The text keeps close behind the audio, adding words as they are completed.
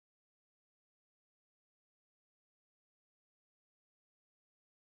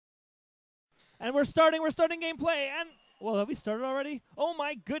And we're starting gameplay. And, well, have we started already? Oh,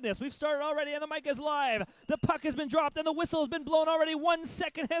 my goodness. We've started already, and the mic is live. The puck has been dropped, and the whistle has been blown already. 1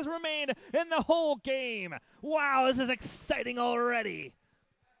 second has remained in the whole game. Wow, this is exciting already.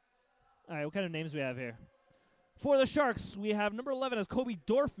 All right, what kind of names do we have here? For the Sharks, we have number 11 is Kobe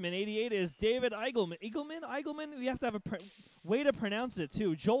Dorfman. 88 is David Eigelman. Eigelman? We have to have a way to pronounce it,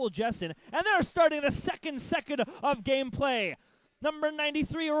 too. Joel Jessen. And they're starting the second of gameplay. Number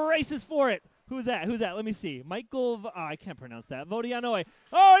 93 races for it. Who's that? Let me see. Michael, I can't pronounce that. Vodianoy.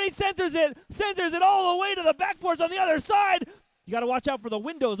 Oh, and he centers it all the way to the backboards on the other side. You got to watch out for the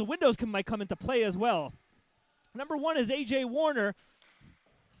windows. The windows might come into play as well. Number 1 is A.J. Warner,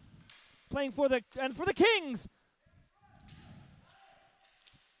 playing for the Kings.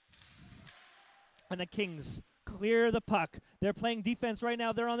 And the Kings clear the puck. They're playing defense right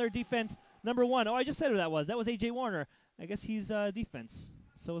now. They're on their defense. Number 1. Oh, I just said who that was. That was A.J. Warner. I guess he's defense.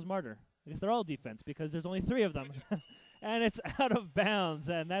 So is Martyr. I guess they're all defense because there's only 3 of them. And it's out of bounds,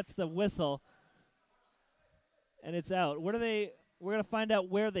 and that's the whistle. And it's out. We're going to find out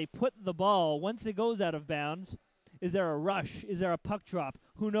where they put the ball once it goes out of bounds. Is there a rush? Is there a puck drop?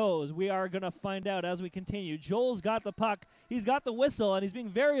 Who knows? We are going to find out as we continue. Joel's got the puck. He's got the whistle, and he's being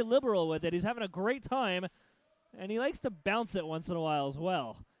very liberal with it. He's having a great time, and he likes to bounce it once in a while as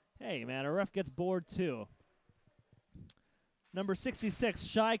well. Hey, man, a ref gets bored too. Number 66,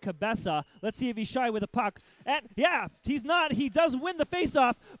 Shai Cabessa. Let's see if he's shy with the puck. And, yeah, he's not. He does win the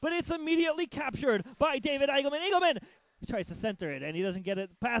faceoff, but it's immediately captured by David Eigelman. Eigelman, he tries to center it, and he doesn't get it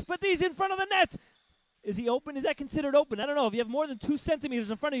past, but he's in front of the net. Is he open? Is that considered open? I don't know. If you have more than 2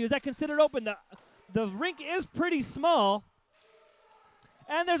 centimeters in front of you, is that considered open? The rink is pretty small.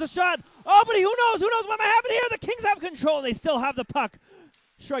 And there's a shot. Oh, but who knows? Who knows what might happen here? The Kings have control, and they still have the puck.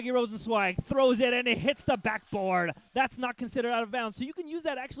 Shruggy Rosenzweig throws it, and it hits the backboard. That's not considered out of bounds. So you can use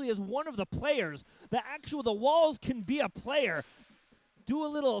that actually as one of the players. The walls can be a player. Do a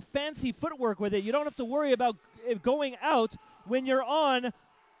little fancy footwork with it. You don't have to worry about it going out when you're on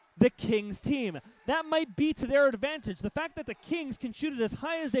the Kings team. That might be to their advantage. The fact that the Kings can shoot it as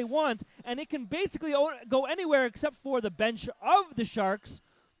high as they want, and it can basically go anywhere except for the bench of the Sharks,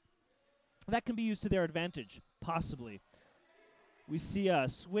 that can be used to their advantage, possibly. We see a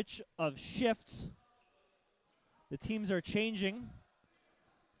switch of shifts. The teams are changing.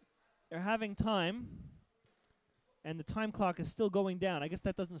 They're having time, and the time clock is still going down. I guess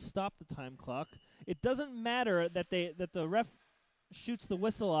that doesn't stop the time clock. It doesn't matter that the ref shoots the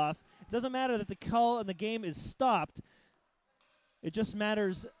whistle off. It doesn't matter that the call and the game is stopped. It just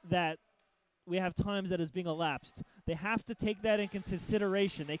matters that we have times that is being elapsed. They have to take that into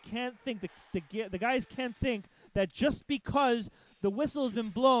consideration. They can't think, the guys can't think that just because the whistle has been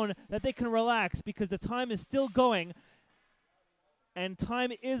blown that they can relax, because the time is still going, and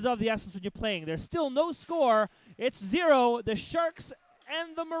time is of the essence when you're playing. There's still no score. It's 0. The Sharks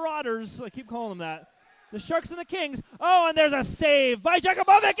and the Marauders, I keep calling them that. The Sharks and the Kings. Oh, and there's a save by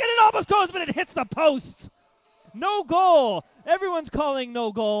Jakubovic, and it almost goes, but it hits the post. No goal. Everyone's calling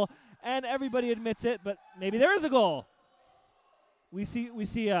no goal, and everybody admits it, but maybe there is a goal. We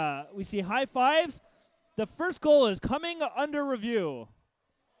see high fives. The first goal is coming under review.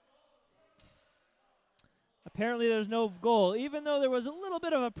 Apparently there's no goal, even though there was a little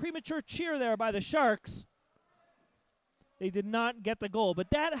bit of a premature cheer there by the Sharks. They did not get the goal, but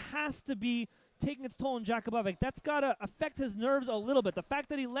that has to be taking its toll on Jakubovic. That's got to affect his nerves a little bit. The fact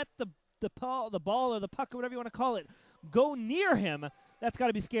that he let the ball or the puck or whatever you want to call it go near him, that's got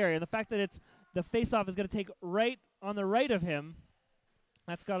to be scary. And the fact that the faceoff is going to take right on the right of him,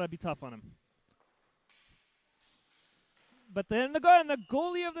 that's got to be tough on him. But then the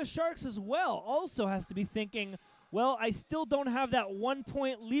goalie of the Sharks as well also has to be thinking, well, I still don't have that 1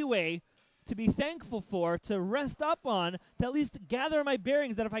 point leeway to be thankful for, to rest up on, to at least gather my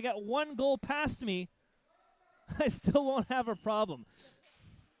bearings that if I get 1 goal past me, I still won't have a problem.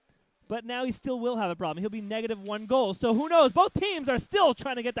 But now he still will have a problem. He'll be -1 goal. So who knows? Both teams are still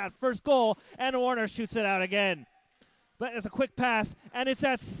trying to get that first goal, and Warner shoots it out again. But it's a quick pass, and it's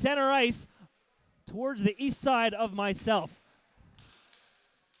at center ice towards the east side of myself.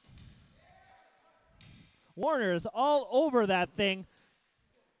 Warner is all over that thing,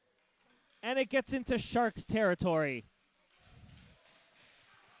 and it gets into Sharks territory.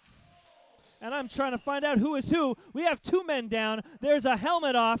 And I'm trying to find out who is who. We have 2 men down. There's a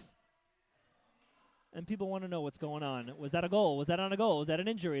helmet off. And people want to know what's going on. Was that a goal? Was that on a goal? Was that an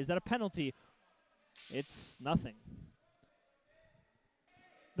injury? Is that a penalty? It's nothing.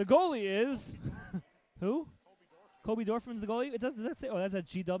 The goalie is who? Kobe Dorfman's the goalie. Does that say? Oh, that's a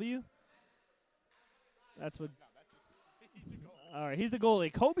GW. That's what. All right, he's the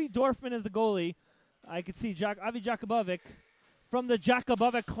goalie. Kobe Dorfman is the goalie. I could see Avi Jakubovic from the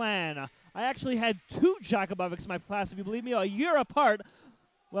Jakubovic clan. I actually had 2 Jakubovics in my class, if you believe me, a year apart.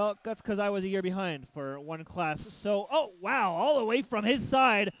 Well, that's because I was a year behind for one class. So, oh, wow, all the way from his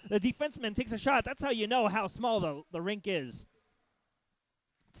side, the defenseman takes a shot. That's how you know how small the rink is.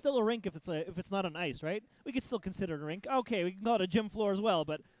 It's still a rink if it's not on ice, right? We could still consider it a rink. Okay, we can call it a gym floor as well,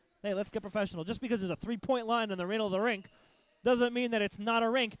 but hey, let's get professional. Just because there's a 3-point line in the middle of the rink doesn't mean that it's not a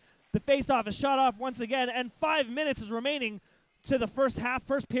rink. The face-off is shot off once again, and 5 minutes is remaining to the first half,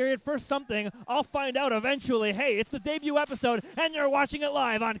 first period, first something. I'll find out eventually. Hey, it's the debut episode, and you're watching it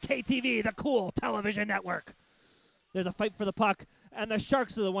live on KTV, the Kuhl television network. There's a fight for the puck, and the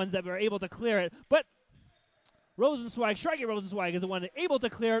Sharks are the ones that were able to clear it. But Shrike Rosenzweig is the one able to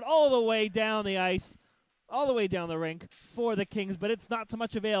clear it all the way down the ice, all the way down the rink for the Kings, but it's not to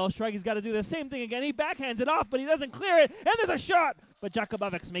much avail. Shrike's got to do the same thing again. He backhands it off, but he doesn't clear it, and there's a shot, but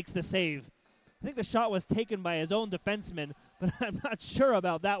Jakubovic makes the save. I think the shot was taken by his own defenseman, but I'm not sure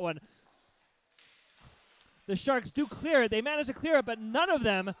about that one. The Sharks do clear it. They manage to clear it, but none of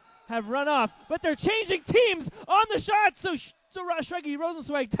them have run off. But they're changing teams on the shot, so Shrike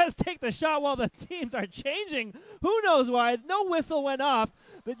Rosenzweig does take the shot while the teams are changing. Who knows why? No whistle went off,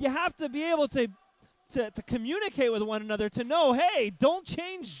 but you have to be able to communicate with one another to know, hey, don't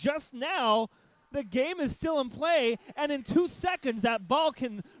change just now. The game is still in play, and in 2 seconds, that ball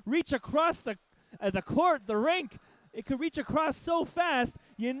can reach across the court, the rink. It could reach across so fast,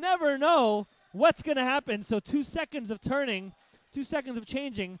 you never know what's going to happen. So 2 seconds of turning, 2 seconds of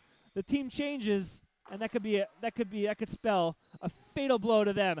changing, the team changes, and that could spell a fatal blow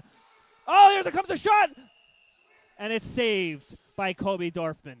to them. Oh, here comes a shot, and it's saved by Kobe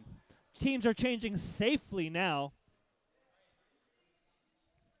Dorfman. Teams are changing safely now,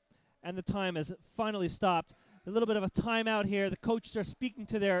 and the time has finally stopped. A little bit of a timeout here. The coaches are speaking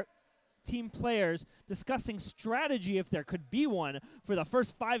to their team players, discussing strategy if there could be one for the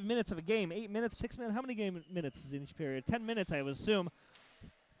first 5 minutes of a game. 8 minutes, 6 minutes, how many game minutes is in each period? 10 minutes, I would assume.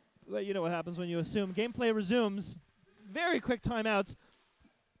 But you know what happens when you assume. Gameplay resumes. Very quick timeouts.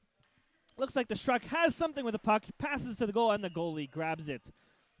 Looks like the Shrike has something with the puck. He passes to the goal, and the goalie grabs it.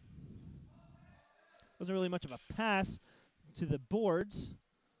 Wasn't really much of a pass to the boards,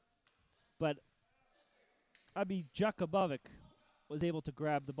 but Aryeh Samuels was able to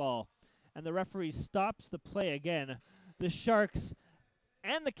grab the ball. And the referee stops the play again. The Sharks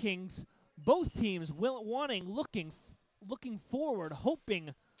and the Kings, both teams looking forward,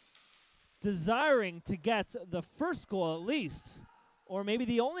 hoping, desiring to get the first goal at least, or maybe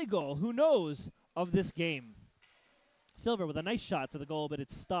the only goal, who knows, of this game. Silver with a nice shot to the goal, but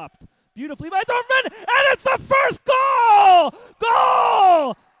it's stopped beautifully by Dorfman, and it's the first goal!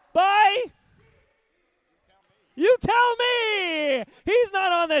 Goal by... You tell me! He's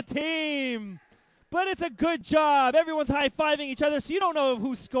not on the team. But it's a good job. Everyone's high-fiving each other, so you don't know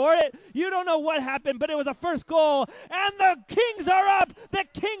who scored it. You don't know what happened, but it was a first goal. And the Kings are up. The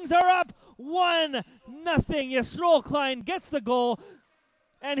Kings are up 1-0. Yisroel Klein gets the goal,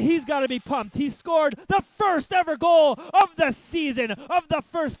 and he's got to be pumped. He scored the first ever goal of the season, of the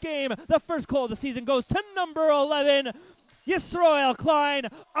first game. The first goal of the season goes to number 11, Yisroel Klein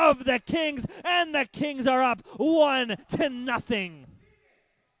of the Kings, and the Kings are up 1-0.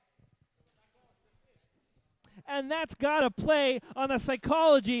 And that's got to play on the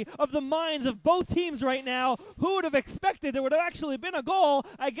psychology of the minds of both teams right now. Who would have expected there would have actually been a goal?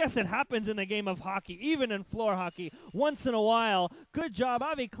 I guess it happens in the game of hockey, even in floor hockey, once in a while. Good job,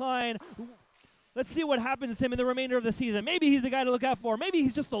 Avi Klein. Let's see what happens to him in the remainder of the season. Maybe he's the guy to look out for. Maybe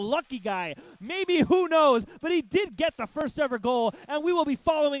he's just the lucky guy. Maybe, who knows? But he did get the first ever goal, and we will be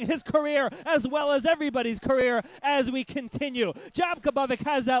following his career as well as everybody's career as we continue. Jakubovic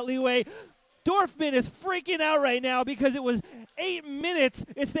has that leeway. Dorfman is freaking out right now because it was 8 minutes.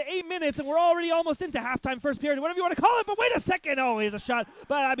 It's the 8 minutes, and we're already almost into halftime, first period, whatever you want to call it. But wait a second. Oh, here's a shot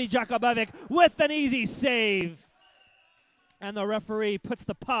by Aryeh Samuels with an easy save. And the referee puts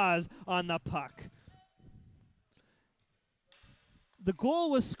the pause on the puck. The goal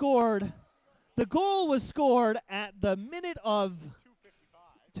was scored. The goal was scored at the minute of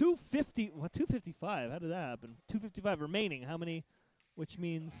 2:50. What, 2:55? How did that happen? 2:55 remaining. How many? Which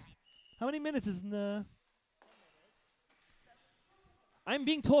means, how many minutes is in the? I'm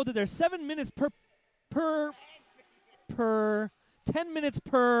being told that there's 7 minutes per 10 minutes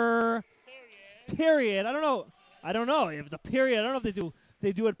per period. I don't know if it's a period. I don't know if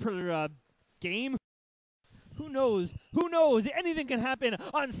they do it per game. Who knows? Who knows? Anything can happen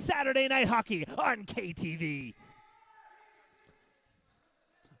on Saturday Night Hockey on KTV.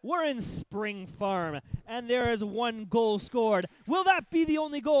 We're in Spring Farm, and there is 1 goal scored. Will that be the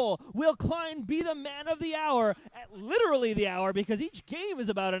only goal? Will Klein be the man of the hour? Literally the hour, because each game is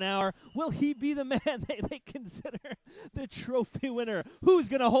about an hour. Will he be the man they consider the trophy winner? Who's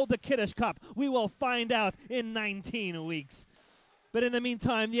going to hold the Kiddush Cup? We will find out in 19 weeks. But in the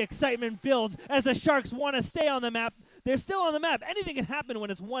meantime, the excitement builds as the Sharks want to stay on the map. They're still on the map. Anything can happen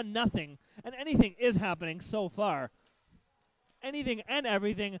when it's 1-0, and anything is happening so far. Anything and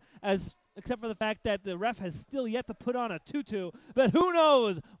everything, except for the fact that the ref has still yet to put on a 2-2. But who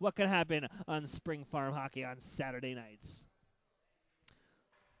knows what could happen on Spring Farm Hockey on Saturday nights.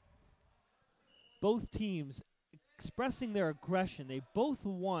 Both teams expressing their aggression. They both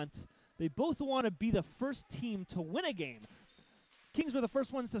want to be the first team to win a game. Kings were the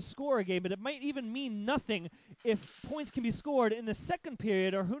first ones to score a game, but it might even mean nothing if points can be scored in the second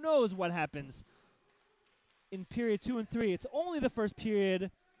period, or who knows what happens in period 2 and 3. It's only the first period,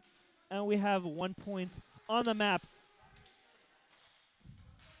 and we have 1 point on the map.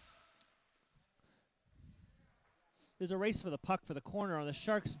 There's a race for the puck for the corner on the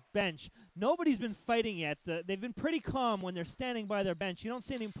Sharks bench. Nobody's been fighting yet. They've been pretty calm when they're standing by their bench. You don't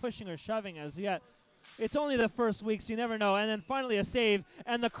see anything pushing or shoving as yet. It's only the first week, so you never know. And then finally a save,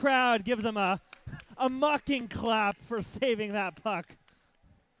 and the crowd gives them a mocking clap for saving that puck.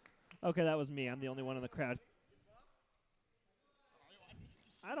 Okay, that was me. I'm the only one in the crowd.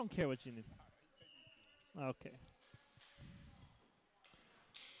 I don't care what you need. Okay.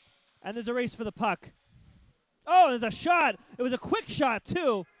 And there's a race for the puck. Oh, there's a shot. It was a quick shot,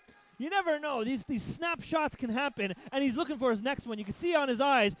 too. You never know. These snapshots can happen, and he's looking for his next one. You can see on his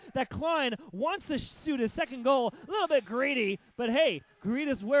eyes that Klein wants to shoot his second goal. A little bit greedy, but hey, greed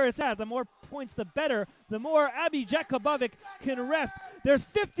is where it's at. The more points, the better. The more Abby Jakubovic can rest. There's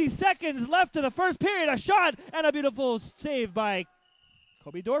 50 seconds left to the first period. A shot and a beautiful save by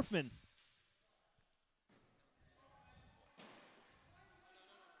Kobe Dorfman.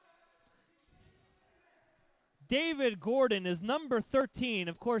 David Gordon is number 13.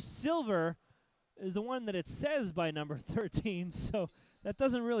 Of course, silver is the one that it says by number 13, so that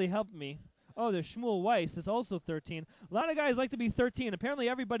doesn't really help me. Oh, there's Shmuel Weiss is also 13. A lot of guys like to be 13. Apparently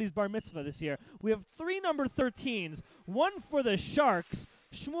everybody's bar mitzvah this year. We have 3 number 13s, 1 for the Sharks.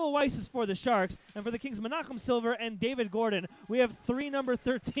 Shmuel Weiss is for the Sharks, and for the Kings, Menachem Silver and David Gordon. We have 3 number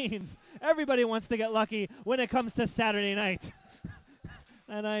 13s. Everybody wants to get lucky when it comes to Saturday night.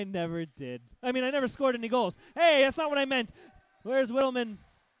 And I never did. I mean, I never scored any goals. Hey, that's not what I meant. Where's Whittleman?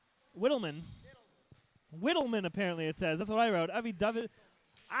 Whittleman, apparently it says. That's what I wrote. Avi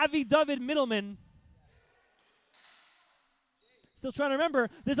David Middleman. Still trying to remember.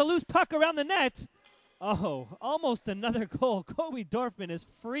 There's a loose puck around the net. Oh, almost another goal. Kobe Dorfman is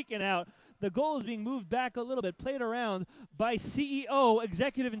freaking out. The goal is being moved back a little bit, played around by CEO,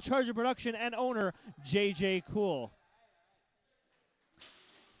 executive in charge of production, and owner, J.J. Kuhl.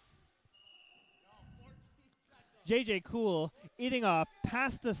 J.J. Kuhl eating a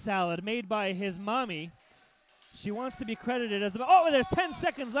pasta salad made by his mommy. She wants to be credited as the... Oh, there's 10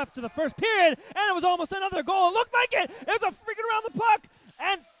 seconds left to the first period, and it was almost another goal. It looked like it. It was a freaking around the puck,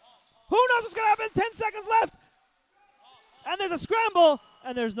 and who knows what's going to happen? 10 seconds left, and there's a scramble,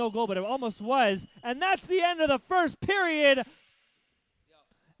 and there's no goal, but it almost was, and that's the end of the first period.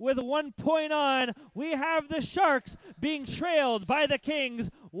 With 1 point on, we have the Sharks being trailed by the Kings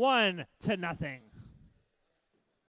 1-0.